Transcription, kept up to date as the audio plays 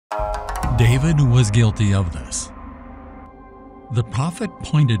David was guilty of this. The prophet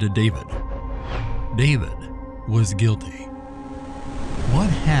pointed to David. David was guilty. What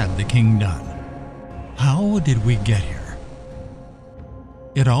had the king done? How did we get here?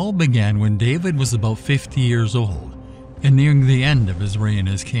 It all began when David was about 50 years old and nearing the end of his reign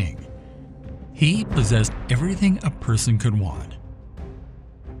as king. He possessed everything a person could want.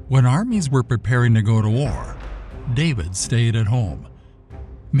 When armies were preparing to go to war, David stayed at home.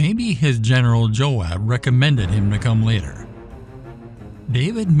 Maybe his general Joab recommended him to come later.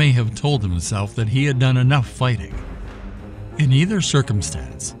 David may have told himself that he had done enough fighting. In either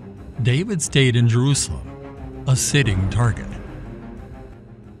circumstance, David stayed in Jerusalem, a sitting target.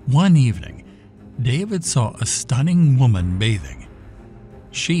 One evening, David saw a stunning woman bathing.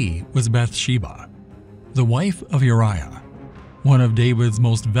 She was Bathsheba, the wife of Uriah, one of David's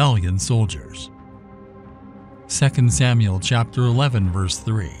most valiant soldiers. 2 Samuel chapter 11 verse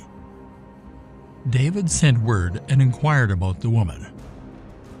 3. David sent word and inquired about the woman.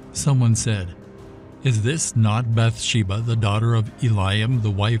 Someone said, "Is this not Bathsheba, the daughter of Eliam, the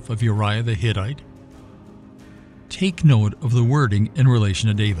wife of Uriah the Hittite?" Take note of the wording in relation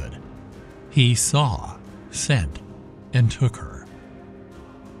to David. He saw, sent, and took her.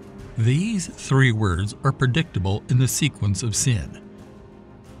 These three words are predictable in the sequence of sin.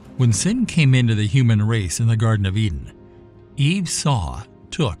 When sin came into the human race in the Garden of Eden, Eve saw,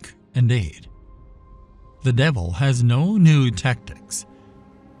 took, and ate. The devil has no new tactics.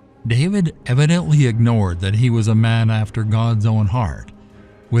 David evidently ignored that he was a man after God's own heart,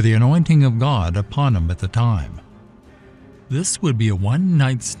 with the anointing of God upon him at the time. This would be a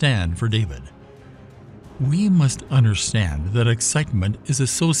one-night stand for David. We must understand that excitement is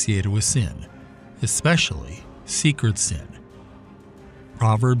associated with sin, especially secret sin.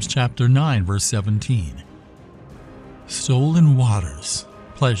 Proverbs chapter 9 verse 17. Stolen waters,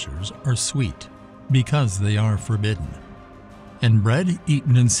 pleasures are sweet, because they are forbidden, and bread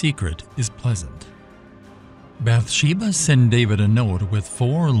eaten in secret is pleasant. Bathsheba sent David a note with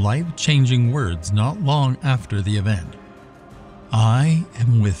 4 life-changing words not long after the event. "I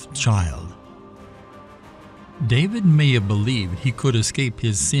am with child." David may have believed he could escape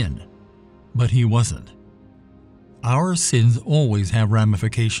his sin, but he wasn't. Our sins always have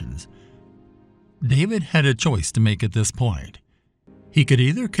ramifications. David had a choice to make at this point. He could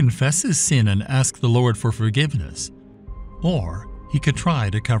either confess his sin and ask the Lord for forgiveness, or he could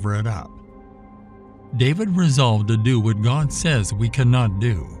try to cover it up. David resolved to do what God says we cannot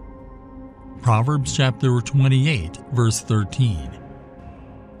do. Proverbs chapter 28 verse 13.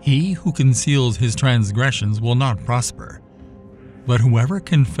 He who conceals his transgressions will not prosper, but whoever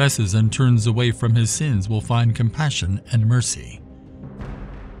confesses and turns away from his sins will find compassion and mercy.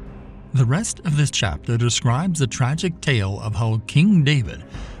 The rest of this chapter describes the tragic tale of how King David,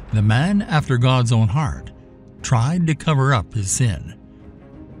 the man after God's own heart, tried to cover up his sin.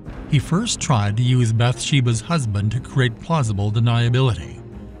 He first tried to use Bathsheba's husband to create plausible deniability.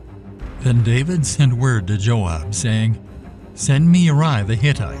 Then David sent word to Joab, saying, "Send me Uriah the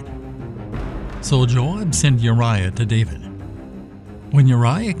Hittite." So Joab sent Uriah to David. When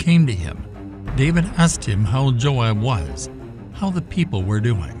Uriah came to him, David asked him how Joab was, how the people were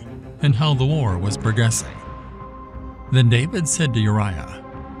doing, and how the war was progressing. Then David said to Uriah,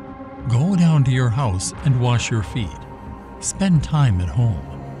 "Go down to your house and wash your feet. Spend time at home."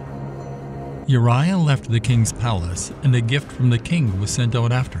 Uriah left the king's palace, and a gift from the king was sent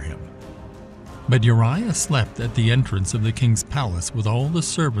out after him. But Uriah slept at the entrance of the king's palace with all the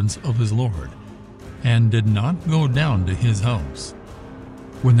servants of his lord, and did not go down to his house.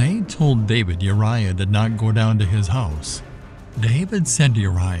 When they told David Uriah did not go down to his house, David said to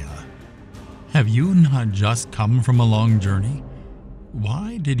Uriah, "Have you not just come from a long journey?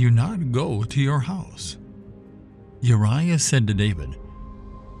 Why did you not go to your house?" Uriah said to David,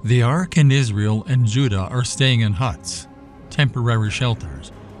 "The ark and Israel and Judah are staying in huts, temporary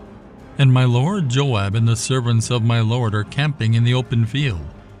shelters, and my lord Joab and the servants of my lord are camping in the open field.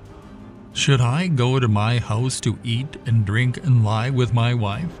 Should I go to my house to eat and drink and lie with my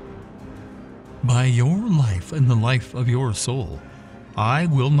wife? By your life and the life of your soul, I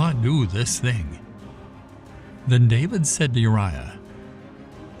will not do this thing." Then David said to Uriah,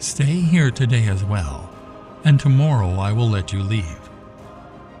 "Stay here today as well, and tomorrow I will let you leave."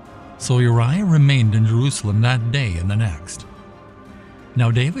 So Uriah remained in Jerusalem that day and the next.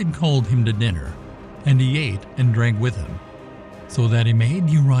 Now David called him to dinner, and he ate and drank with him, so that he made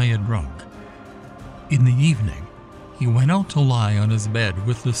Uriah drunk. In the evening, he went out to lie on his bed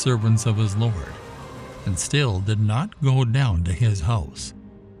with the servants of his lord, and still did not go down to his house.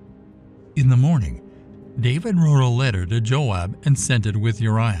 In the morning, David wrote a letter to Joab and sent it with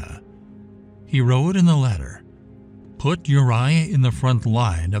Uriah. He wrote in the letter, "Put Uriah in the front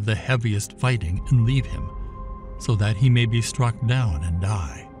line of the heaviest fighting and leave him, so that he may be struck down and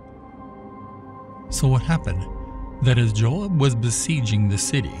die." So it happened that as Joab was besieging the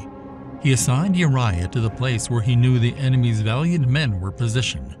city, he assigned Uriah to the place where he knew the enemy's valiant men were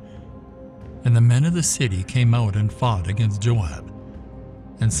positioned. And the men of the city came out and fought against Joab,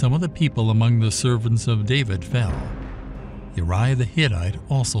 and some of the people among the servants of David fell. Uriah the Hittite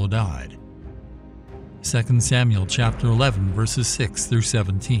also died. 2 Samuel chapter 11 verses 6 through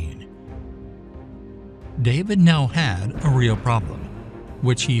 17. David now had a real problem,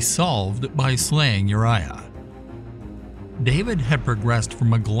 which he solved by slaying Uriah. David had progressed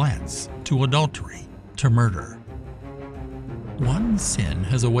from a glance to adultery to murder. One sin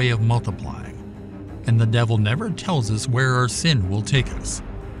has a way of multiplying, and the devil never tells us where our sin will take us.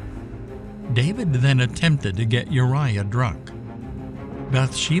 David then attempted to get Uriah drunk.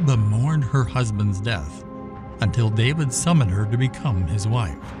 Bathsheba mourned her husband's death until David summoned her to become his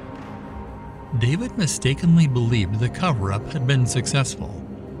wife. David mistakenly believed the cover-up had been successful.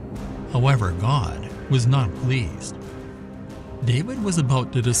 However, God was not pleased. David was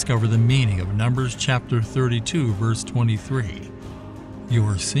about to discover the meaning of Numbers chapter 32 verse 23.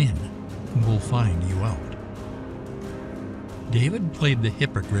 Your sin will find you out. David played the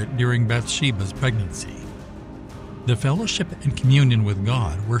hypocrite during Bathsheba's pregnancy. The fellowship and communion with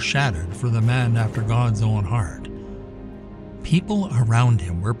God were shattered for the man after God's own heart. People around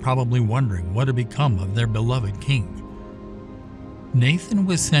him were probably wondering what had become of their beloved king. Nathan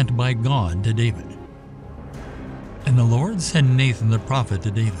was sent by God to David. And the Lord sent Nathan the prophet to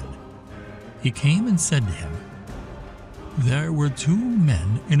David. He came and said to him, "There were two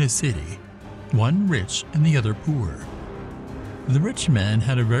men in a city, one rich and the other poor. The rich man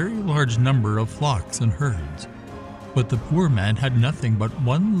had a very large number of flocks and herds, but the poor man had nothing but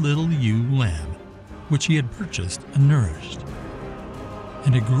one little ewe lamb, which he had purchased and nourished.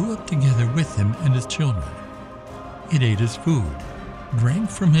 And it grew up together with him and his children. It ate his food, drank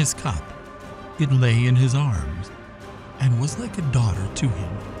from his cup, it lay in his arms, and was like a daughter to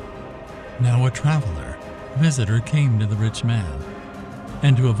him. Now a visitor came to the rich man,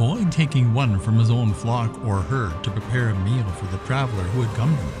 and to avoid taking one from his own flock or herd to prepare a meal for the traveler who had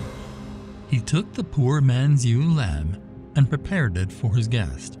come to him, he took the poor man's ewe lamb and prepared it for his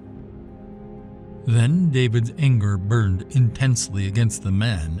guest. Then David's anger burned intensely against the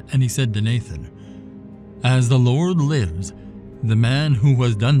man, and he said to Nathan, "As the Lord lives, the man who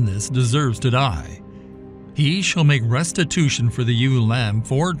has done this deserves to die. He shall make restitution for the ewe lamb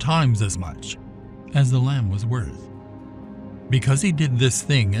 4 times as much as the lamb was worth, because he did this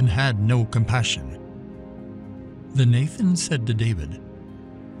thing and had no compassion." Then Nathan said to David,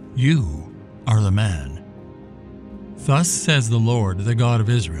 "You are the man. Thus says the Lord, the God of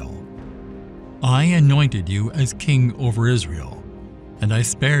Israel, I anointed you as king over Israel, and I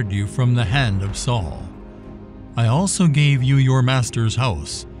spared you from the hand of Saul. I also gave you your master's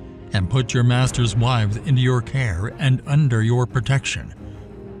house, and put your master's wives into your care and under your protection.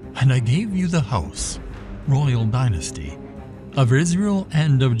 And I gave you the house, royal dynasty, of Israel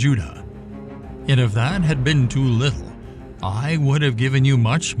and of Judah. And if that had been too little, I would have given you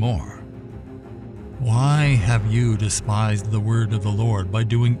much more. Why have you despised the word of the Lord by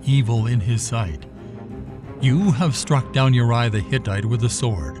doing evil in his sight? You have struck down Uriah the Hittite with a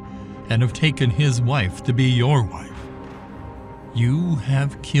sword, and have taken his wife to be your wife. You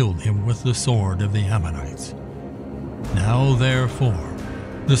have killed him with the sword of the Ammonites. Now therefore,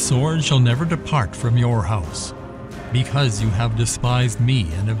 the sword shall never depart from your house, because you have despised me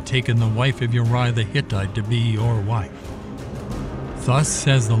and have taken the wife of Uriah the Hittite to be your wife. Thus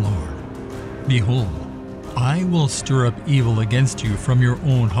says the Lord, Behold, I will stir up evil against you from your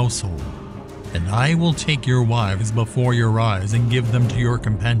own household, and I will take your wives before your eyes and give them to your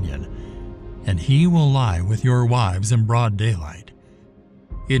companion, and he will lie with your wives in broad daylight.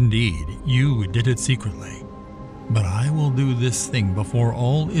 Indeed, you did it secretly, but I will do this thing before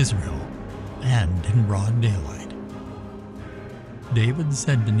all Israel and in broad daylight." David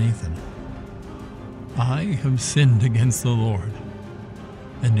said to Nathan, "I have sinned against the Lord."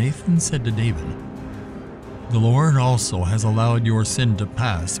 And Nathan said to David, "The Lord also has allowed your sin to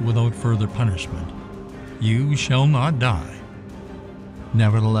pass without further punishment. You shall not die.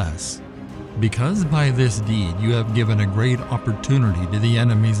 Nevertheless, because by this deed you have given a great opportunity to the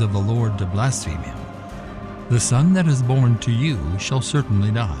enemies of the Lord to blaspheme him, the son that is born to you shall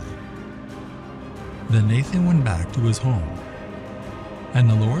certainly die." Then Nathan went back to his home, and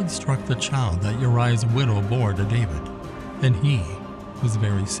the Lord struck the child that Uriah's widow bore to David, and he was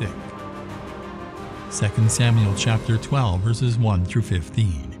very sick. 2 Samuel chapter 12 verses 1 through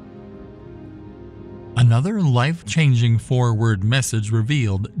 15. Another life-changing four-word message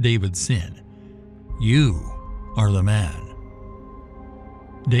revealed David's sin. You are the man.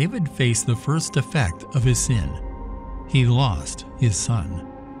 David faced the first effect of his sin. He lost his son.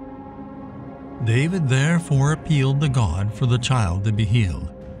 David therefore appealed to God for the child to be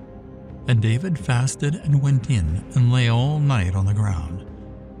healed. And David fasted and went in and lay all night on the ground.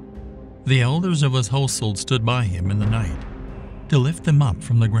 The elders of his household stood by him in the night to lift him up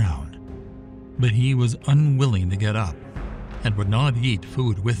from the ground. But he was unwilling to get up and would not eat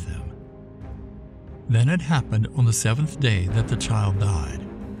food with them. Then it happened on the seventh day that the child died.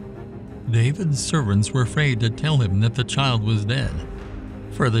 David's servants were afraid to tell him that the child was dead,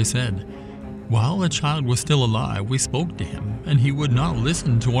 for they said, "While the child was still alive, we spoke to him, and he would not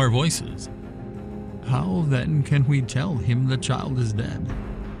listen to our voices. How then can we tell him the child is dead,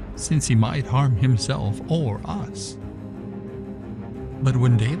 since he might harm himself or us?" But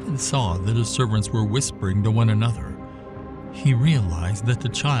when David saw that his servants were whispering to one another, he realized that the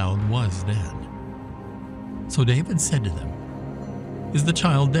child was dead. So David said to them, "Is the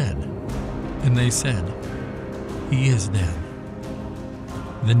child dead?" And they said, "He is dead."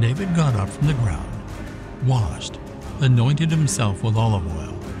 Then David got up from the ground, washed, anointed himself with olive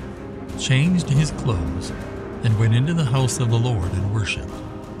oil, changed his clothes, and went into the house of the Lord and worshipped.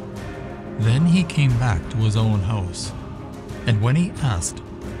 Then he came back to his own house, and when he asked,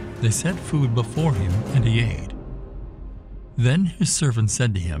 they set food before him, and he ate. Then his servant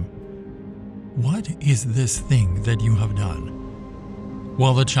said to him, "What is this thing that you have done?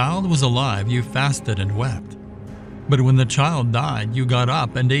 While the child was alive, you fasted and wept. But when the child died, you got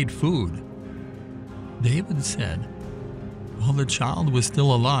up and ate food." David said, "While the child was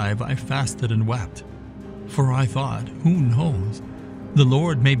still alive, I fasted and wept. For I thought, who knows? The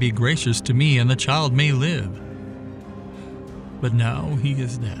Lord may be gracious to me and the child may live. But now he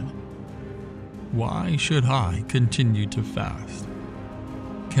is dead. Why should I continue to fast?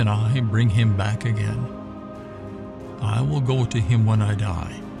 Can I bring him back again? I will go to him when I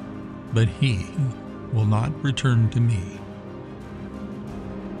die, but he will not return to me."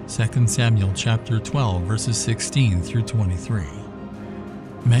 2 Samuel chapter 12 verses 16 through 23.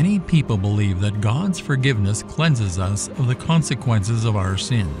 Many people believe that God's forgiveness cleanses us of the consequences of our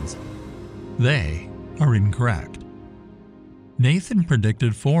sins. They are incorrect. Nathan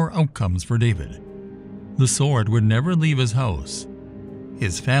predicted 4 outcomes for David. The sword would never leave his house.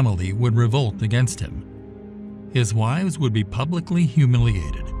 His family would revolt against him. His wives would be publicly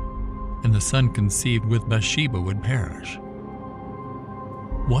humiliated, and the son conceived with Bathsheba would perish.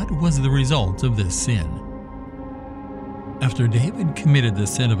 What was the result of this sin? After David committed the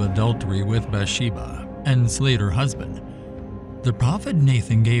sin of adultery with Bathsheba and slayed her husband, the prophet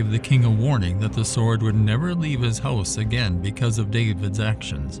Nathan gave the king a warning that the sword would never leave his house again because of David's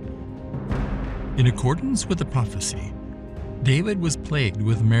actions. In accordance with the prophecy, David was plagued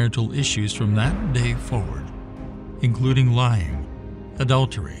with marital issues from that day forward, including lying,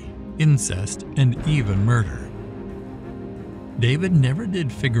 adultery, incest, and even murder. David never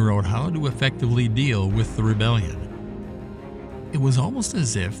did figure out how to effectively deal with the rebellion. It was almost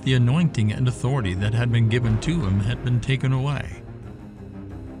as if the anointing and authority that had been given to him had been taken away.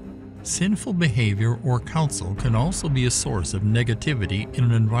 Sinful behavior or counsel can also be a source of negativity in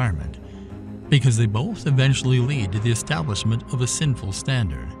an environment, because they both eventually lead to the establishment of a sinful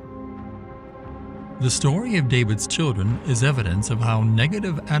standard. The story of David's children is evidence of how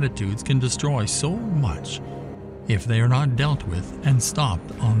negative attitudes can destroy so much if they are not dealt with and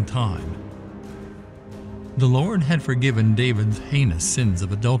stopped on time. The Lord had forgiven David's heinous sins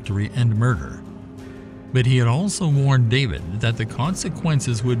of adultery and murder, but he had also warned David that the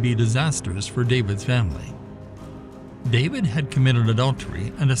consequences would be disastrous for David's family. David had committed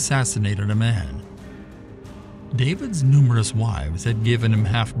adultery and assassinated a man. David's numerous wives had given him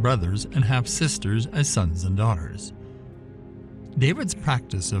half-brothers and half-sisters as sons and daughters. David's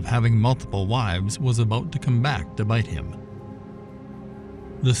practice of having multiple wives was about to come back to bite him.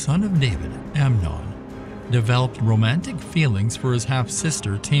 The son of David, Amnon, developed romantic feelings for his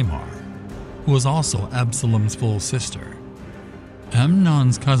half-sister Tamar, who was also Absalom's full sister.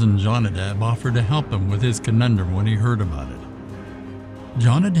 Amnon's cousin Jonadab offered to help him with his conundrum when he heard about it.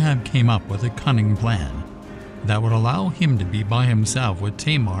 Jonadab came up with a cunning plan that would allow him to be by himself with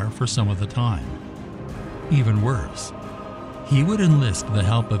Tamar for some of the time. Even worse, he would enlist the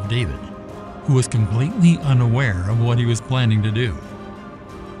help of David, who was completely unaware of what he was planning to do.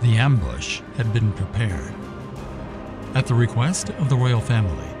 The ambush had been prepared. At the request of the royal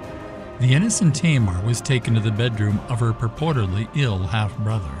family, the innocent Tamar was taken to the bedroom of her purportedly ill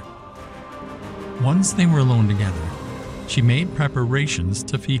half-brother. Once they were alone together, she made preparations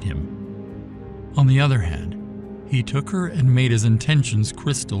to feed him. On the other hand, he took her and made his intentions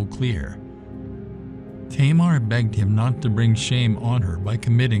crystal clear. Tamar begged him not to bring shame on her by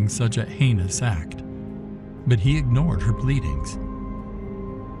committing such a heinous act, but he ignored her pleadings.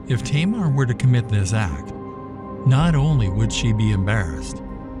 If Tamar were to commit this act, not only would she be embarrassed,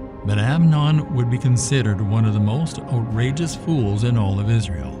 but Amnon would be considered one of the most outrageous fools in all of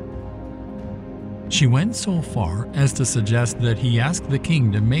Israel. She went so far as to suggest that he ask the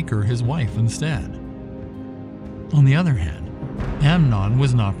king to make her his wife instead. On the other hand, Amnon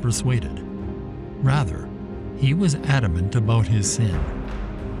was not persuaded. Rather, he was adamant about his sin.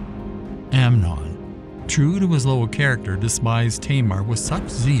 Amnon, true to his low character, despised Tamar with such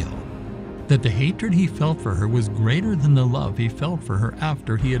zeal that the hatred he felt for her was greater than the love he felt for her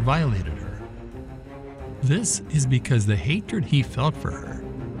after he had violated her. This is because the hatred he felt for her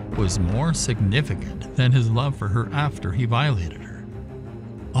was more significant than his love for her after he violated her.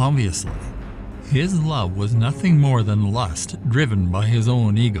 Obviously, his love was nothing more than lust driven by his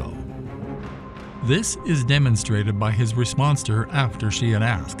own ego. This is demonstrated by his response to her after she had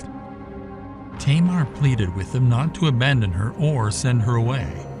asked. Tamar pleaded with him not to abandon her or send her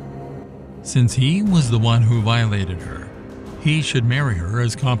away. Since he was the one who violated her, he should marry her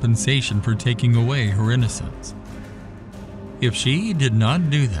as compensation for taking away her innocence. If she did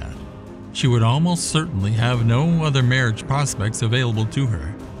not do that, she would almost certainly have no other marriage prospects available to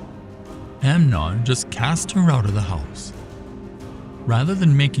her. Amnon just cast her out of the house. Rather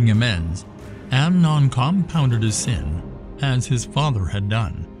than making amends, Amnon compounded his sin as his father had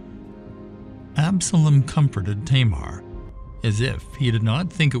done. Absalom comforted Tamar, as if he did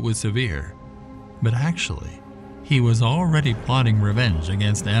not think it was severe, but actually, he was already plotting revenge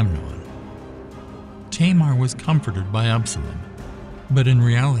against Amnon. Tamar was comforted by Absalom, but in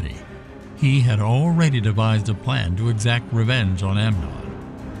reality, he had already devised a plan to exact revenge on Amnon.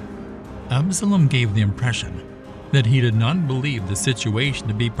 Absalom gave the impression that he did not believe the situation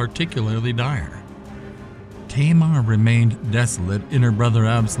to be particularly dire. Tamar remained desolate in her brother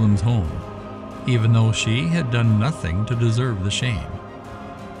Absalom's home, even though she had done nothing to deserve the shame.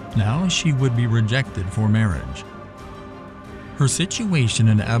 Now she would be rejected for marriage. Her situation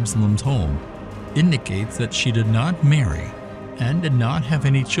in Absalom's home indicates that she did not marry and did not have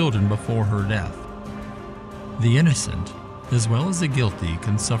any children before her death. The innocent, as well as the guilty,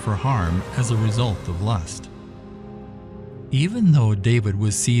 can suffer harm as a result of lust. Even though David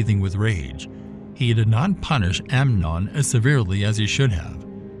was seething with rage, he did not punish Amnon as severely as he should have,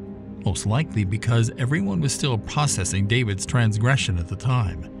 most likely because everyone was still processing David's transgression at the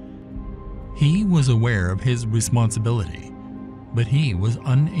time. He was aware of his responsibility, but he was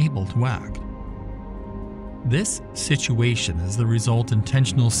unable to act. This situation is the result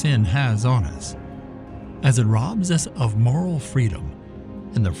intentional sin has on us, as it robs us of moral freedom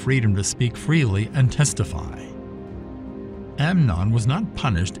and the freedom to speak freely and testify. Amnon was not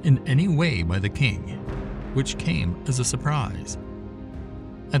punished in any way by the king, which came as a surprise.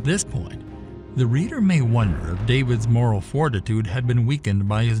 At this point, the reader may wonder if David's moral fortitude had been weakened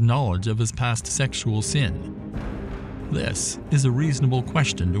by his knowledge of his past sexual sin. This is a reasonable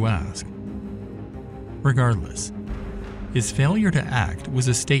question to ask. Regardless, his failure to act was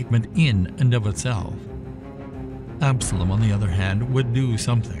a statement in and of itself. Absalom, on the other hand, would do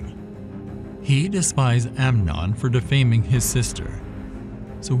something. He despised Amnon for defaming his sister,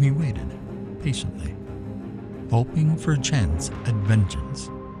 so he waited patiently, hoping for a chance at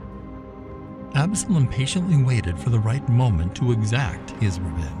vengeance. Absalom patiently waited for the right moment to exact his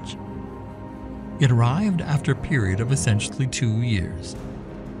revenge. It arrived after a period of essentially 2 years.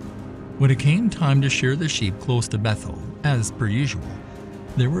 When it came time to shear the sheep close to Bethel, as per usual,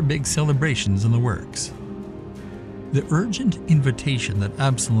 there were big celebrations in the works. The urgent invitation that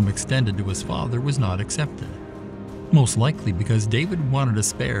Absalom extended to his father was not accepted, most likely because David wanted to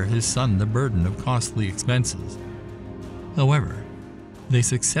spare his son the burden of costly expenses. However, they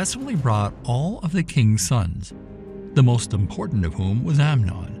successfully brought all of the king's sons, the most important of whom was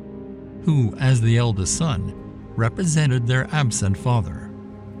Amnon, who, as the eldest son, represented their absent father.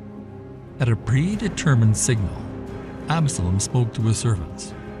 At a predetermined signal, Absalom spoke to his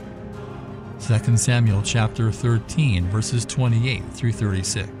servants. 2 Samuel chapter 13, verses 28 through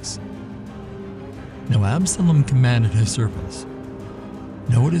 36. Now Absalom commanded his servants,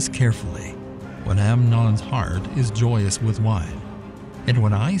 "Notice carefully when Amnon's heart is joyous with wine, and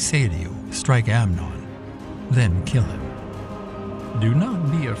when I say to you, strike Amnon, then kill him. Do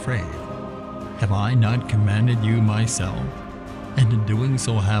not be afraid. Have I not commanded you myself? And in doing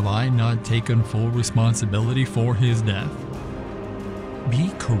so have I not taken full responsibility for his death? Be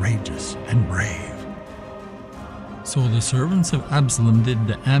courageous and brave." So the servants of Absalom did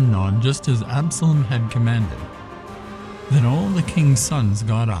to Amnon just as Absalom had commanded. Then all the king's sons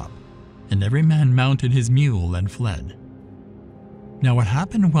got up, and every man mounted his mule and fled. Now it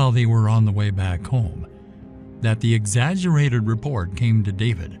happened while they were on the way back home, that the exaggerated report came to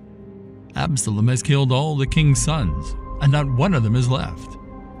David. Absalom has killed all the king's sons, and not one of them is left.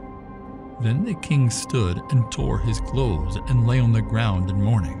 Then the king stood and tore his clothes and lay on the ground in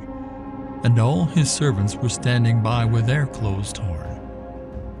mourning, and all his servants were standing by with their clothes torn.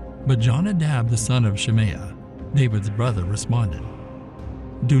 But Jonadab the son of Shemaiah, David's brother, responded,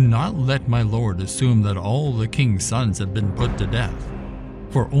 "Do not let my lord assume that all the king's sons have been put to death,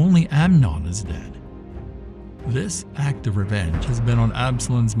 for only Amnon is dead." This act of revenge has been on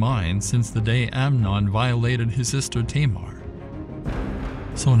Absalom's mind since the day Amnon violated his sister Tamar.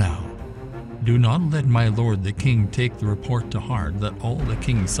 So now, do not let my lord the king take the report to heart that all the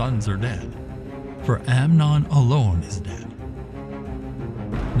king's sons are dead, for Amnon alone is dead.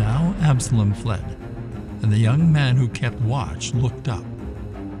 Now Absalom fled, and the young man who kept watch looked up,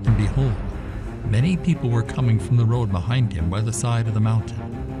 and behold, many people were coming from the road behind him by the side of the mountain.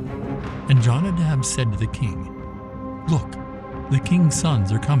 And Jonadab said to the king, "Look, the king's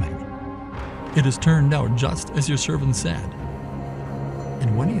sons are coming. It has turned out just as your servant said."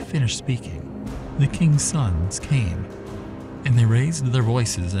 And when he finished speaking, the king's sons came, and they raised their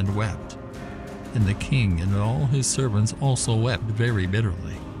voices and wept. And the king and all his servants also wept very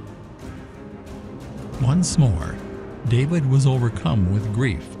bitterly. Once more, David was overcome with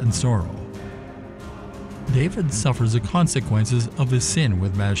grief and sorrow. David suffers the consequences of his sin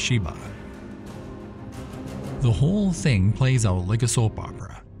with Bathsheba. The whole thing plays out like a soap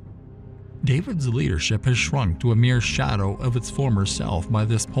opera. David's leadership has shrunk to a mere shadow of its former self by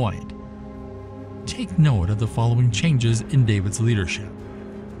this point. Take note of the following changes in David's leadership.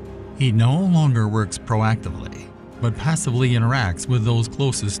 He no longer works proactively, but passively interacts with those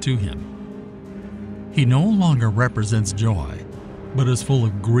closest to him. He no longer represents joy, but is full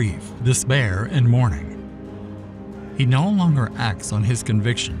of grief, despair, and mourning. He no longer acts on his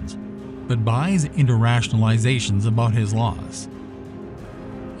convictions, but buys into rationalizations about his loss.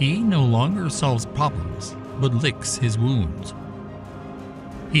 He no longer solves problems, but licks his wounds.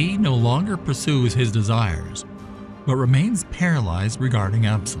 He no longer pursues his desires, but remains paralyzed regarding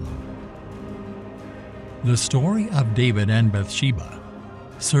Absalom. The story of David and Bathsheba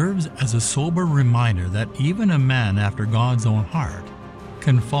serves as a sober reminder that even a man after God's own heart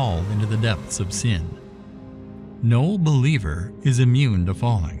can fall into the depths of sin. No believer is immune to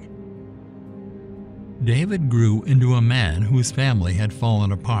falling. David grew into a man whose family had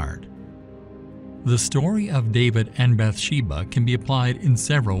fallen apart. The story of David and Bathsheba can be applied in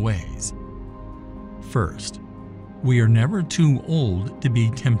several ways. First, we are never too old to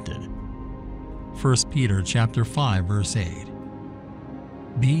be tempted. 1 Peter chapter 5, verse 8.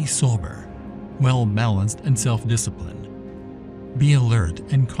 Be sober, well-balanced and self-disciplined. Be alert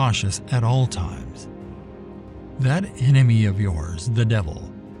and cautious at all times. That enemy of yours, the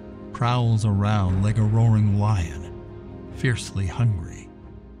devil, prowls around like a roaring lion, fiercely hungry,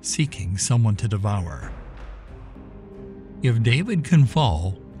 seeking someone to devour. If David can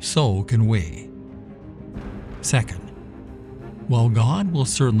fall, so can we. Second, while God will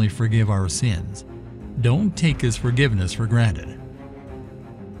certainly forgive our sins, don't take His forgiveness for granted.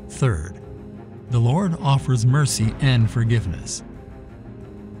 Third, the Lord offers mercy and forgiveness.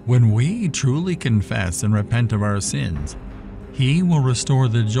 When we truly confess and repent of our sins, He will restore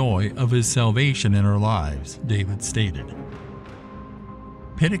the joy of His salvation in our lives, David stated.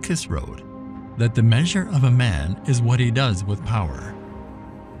 Pittacus wrote that the measure of a man is what he does with power.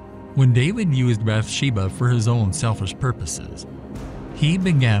 When David used Bathsheba for his own selfish purposes, he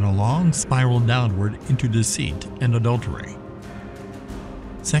began a long spiral downward into deceit and adultery.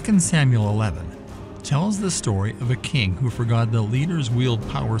 2 Samuel 11 tells the story of a king who forgot that leaders wield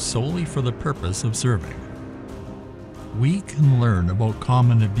power solely for the purpose of serving. We can learn about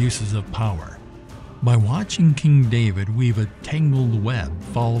common abuses of power by watching King David weave a tangled web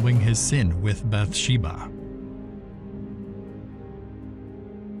following his sin with Bathsheba.